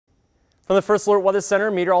From the First Alert Weather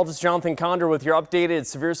Center, Meteorologist Jonathan Conder with your updated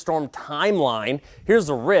severe storm timeline. Here's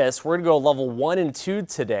the risk. We're going to go level 1 and 2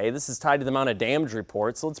 today. This is tied to the amount of damage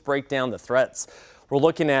report. So let's break down the threats. We're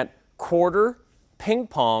looking at quarter, ping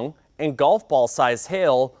pong, and golf ball sized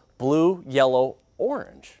hail, blue, yellow,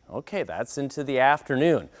 orange. Okay, that's into the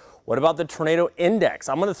afternoon. What about the tornado index?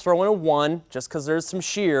 I'm going to throw in a 1 just because there's some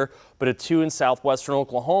shear, but a 2 in southwestern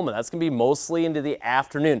Oklahoma. That's going to be mostly into the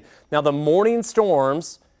afternoon. Now the morning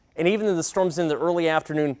storms and even the storms in the early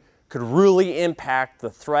afternoon could really impact the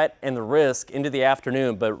threat and the risk into the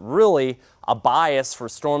afternoon, but really a bias for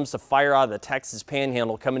storms to fire out of the Texas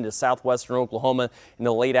Panhandle coming to southwestern Oklahoma in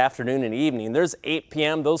the late afternoon and evening. There's 8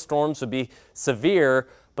 p.m. Those storms would be severe,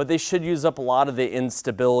 but they should use up a lot of the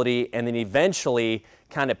instability and then eventually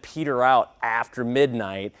kind of peter out after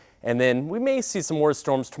midnight. And then we may see some more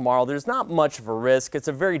storms tomorrow. There's not much of a risk. It's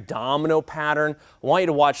a very domino pattern. I want you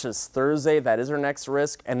to watch this Thursday. That is our next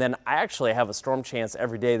risk. And then I actually have a storm chance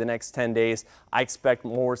every day the next 10 days. I expect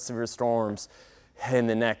more severe storms in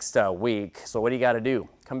the next week. So what do you got to do?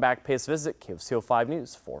 Come back, pay us a visit. KOCO 5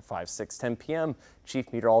 News, 4, 5, 6, 10 p.m.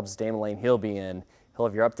 Chief Meteorologist Damon Lane, he'll be in. He'll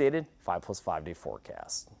have your updated 5+5 day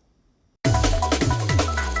forecast.